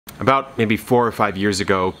About maybe 4 or 5 years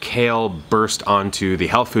ago, kale burst onto the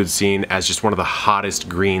health food scene as just one of the hottest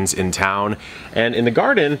greens in town. And in the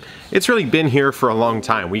garden, it's really been here for a long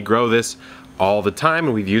time. We grow this all the time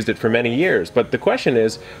and we've used it for many years. But the question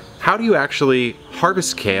is, how do you actually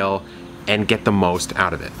harvest kale and get the most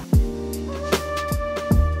out of it?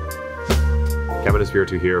 Kevin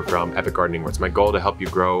Espiritu here from Epic Gardening, where it's my goal to help you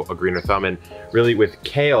grow a greener thumb. And really with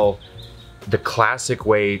kale, the classic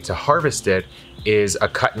way to harvest it is a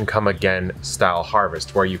cut and come again style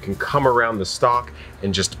harvest, where you can come around the stalk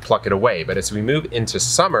and just pluck it away. But as we move into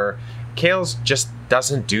summer, kale just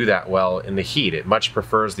doesn't do that well in the heat. It much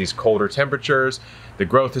prefers these colder temperatures. The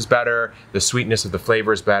growth is better, the sweetness of the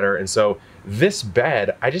flavor is better. And so this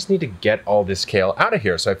bed, I just need to get all this kale out of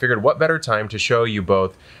here. So I figured what better time to show you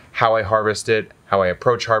both how I harvest it, how I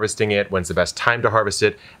approach harvesting it, when's the best time to harvest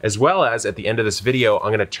it, as well as at the end of this video,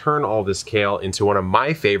 I'm gonna turn all this kale into one of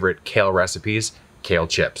my favorite kale recipes, kale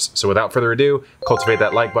chips. So without further ado, cultivate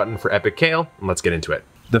that like button for Epic Kale, and let's get into it.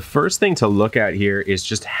 The first thing to look at here is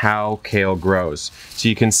just how kale grows. So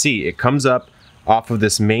you can see it comes up off of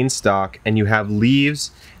this main stalk and you have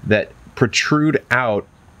leaves that protrude out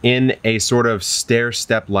in a sort of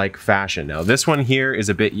stair-step-like fashion. Now this one here is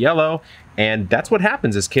a bit yellow, and that's what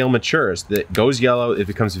happens as kale matures. It goes yellow, it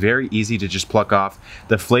becomes very easy to just pluck off.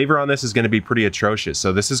 The flavor on this is gonna be pretty atrocious,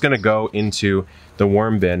 so this is gonna go into the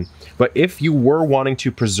worm bin. But if you were wanting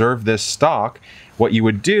to preserve this stalk, what you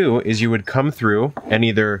would do is you would come through and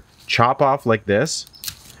either chop off like this,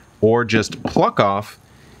 or just pluck off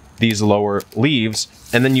these lower leaves,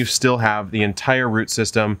 and then you still have the entire root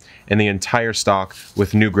system and the entire stalk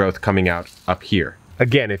with new growth coming out up here.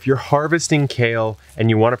 Again, if you're harvesting kale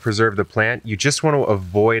and you want to preserve the plant, you just want to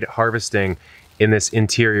avoid harvesting in this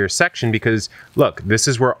interior section because look, this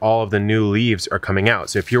is where all of the new leaves are coming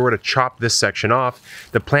out. So if you were to chop this section off,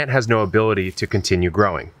 the plant has no ability to continue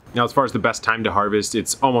growing. Now, as far as the best time to harvest,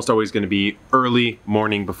 it's almost always going to be early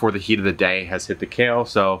morning before the heat of the day has hit the kale.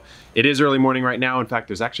 So it is early morning right now. In fact,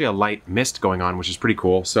 there's actually a light mist going on, which is pretty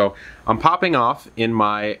cool. So I'm popping off in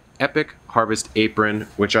my Epic Harvest apron,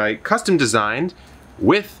 which I custom designed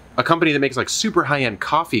with a company that makes like super high-end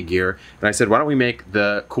coffee gear. And I said, why don't we make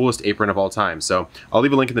the coolest apron of all time? So I'll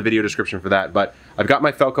leave a link in the video description for that. But I've got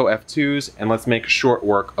my Felco F2s, and let's make short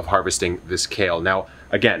work of harvesting this kale. Now,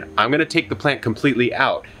 again, I'm gonna take the plant completely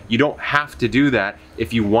out. You don't have to do that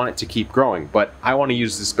if you want it to keep growing, but I wanna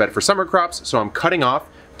use this bed for summer crops, so I'm cutting off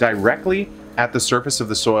directly at the surface of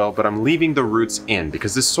the soil, but I'm leaving the roots in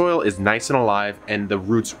because this soil is nice and alive and the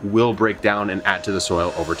roots will break down and add to the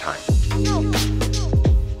soil over time.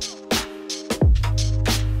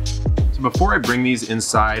 So before I bring these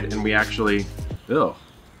inside and we actually, that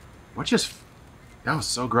was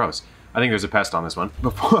so gross. I think there's a pest on this one.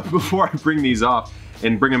 Before I bring these off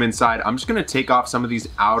and bring them inside, I'm just gonna take off some of these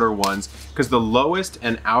outer ones because the lowest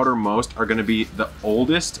and outermost are gonna be the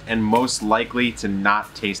oldest and most likely to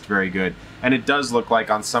not taste very good. And it does look like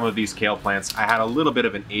on some of these kale plants, I had a little bit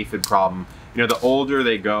of an aphid problem. You know, the older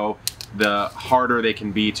they go, the harder they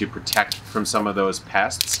can be to protect from some of those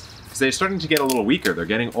pests because they're starting to get a little weaker. They're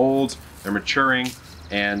getting old, they're maturing,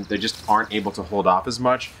 and they just aren't able to hold off as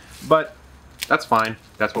much. But that's fine.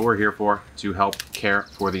 That's what we're here for, to help care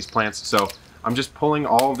for these plants. So I'm just pulling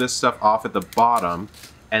all of this stuff off at the bottom,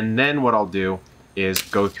 and then what I'll do is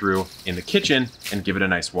go through in the kitchen and give it a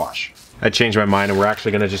nice wash. I changed my mind and we're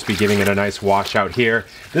actually gonna just be giving it a nice wash out here.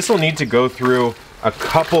 This will need to go through a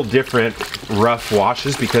couple different rough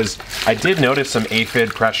washes because I did notice some aphid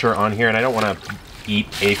pressure on here and I don't wanna eat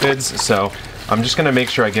aphids, so I'm just gonna make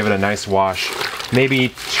sure I give it a nice wash,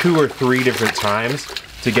 maybe 2 or 3 different times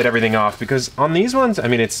to get everything off, because on these ones, I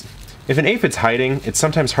mean, if an aphid's hiding, it's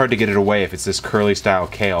sometimes hard to get it away if it's this curly style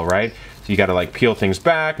kale, right? So you gotta like peel things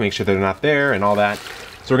back, make sure they're not there and all that.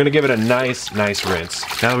 So we're gonna give it a nice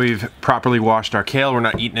rinse. Now that we've properly washed our kale, we're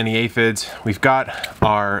not eating any aphids. We've got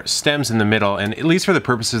our stems in the middle, and at least for the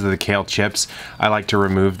purposes of the kale chips, I like to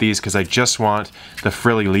remove these because I just want the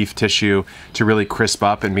frilly leaf tissue to really crisp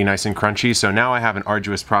up and be nice and crunchy. So now I have an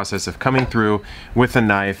arduous process of coming through with a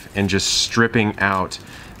knife and just stripping out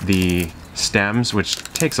the stems, which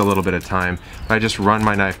takes a little bit of time. But I just run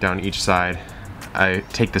my knife down each side. I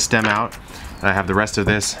take the stem out, and I have the rest of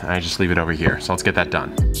this, and I just leave it over here. So let's get that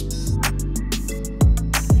done.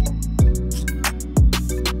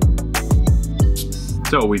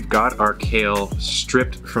 So we've got our kale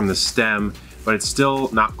stripped from the stem, but it's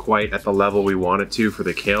still not quite at the level we want it to for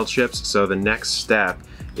the kale chips. So the next step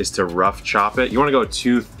is to rough chop it. You wanna go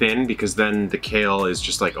too thin because then the kale is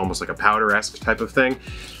just like almost like a powder-esque type of thing.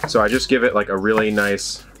 So I just give it like a really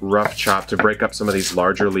nice rough chop to break up some of these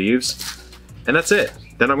larger leaves. And that's it.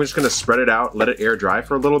 Then I'm just gonna spread it out, let it air dry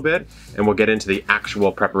for a little bit, and we'll get into the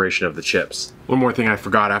actual preparation of the chips. One more thing I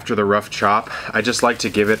forgot after the rough chop, I just like to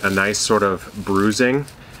give it a nice sort of bruising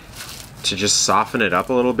to just soften it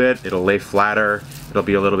up a little bit. It'll lay flatter, it'll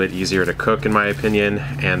be a little bit easier to cook in my opinion,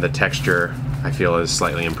 and the texture I feel is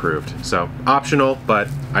slightly improved. So optional, but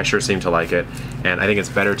I sure seem to like it. And I think it's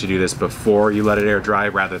better to do this before you let it air dry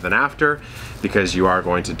rather than after, because you are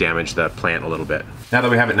going to damage the plant a little bit. Now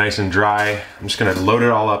that we have it nice and dry, I'm just gonna load it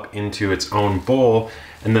all up into its own bowl.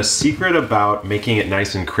 And the secret about making it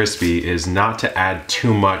nice and crispy is not to add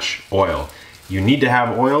too much oil. You need to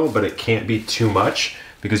have oil, but it can't be too much,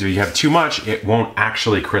 because if you have too much, it won't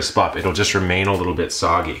actually crisp up. It'll just remain a little bit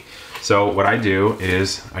soggy. So what I do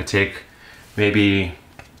is I take maybe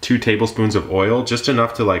 2 tablespoons of oil, just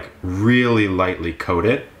enough to like really lightly coat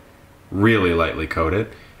it,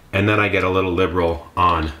 and then I get a little liberal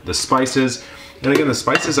on the spices. And again, the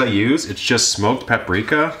spices I use, it's just smoked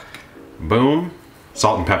paprika, boom,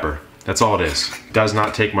 salt and pepper. That's all it is. Does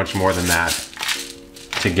not take much more than that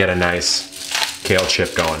to get a nice kale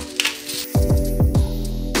chip going.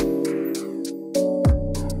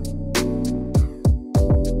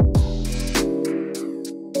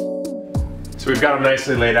 So we've got them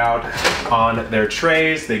nicely laid out on their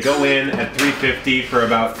trays. They go in at 350 for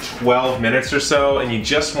about 12 minutes or so, and you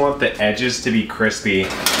just want the edges to be crispy.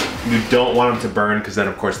 You don't want them to burn, because then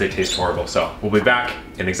of course they taste horrible. So we'll be back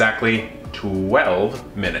in exactly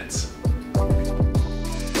 12 minutes.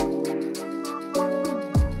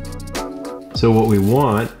 So what we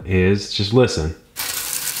want is, just listen.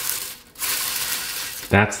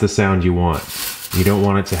 That's the sound you want. You don't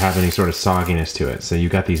want it to have any sort of sogginess to it. So you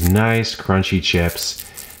got these nice crunchy chips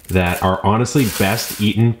that are honestly best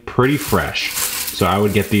eaten pretty fresh. So I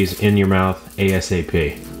would get these in your mouth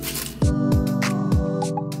ASAP.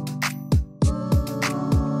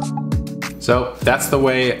 So that's the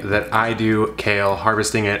way that I do kale,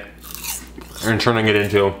 harvesting it and turning it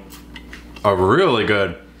into a really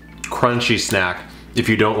good crunchy snack if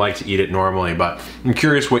you don't like to eat it normally. But I'm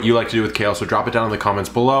curious what you like to do with kale, so drop it down in the comments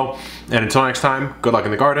below. And until next time, good luck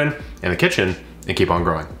in the garden and the kitchen, and keep on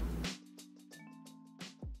growing.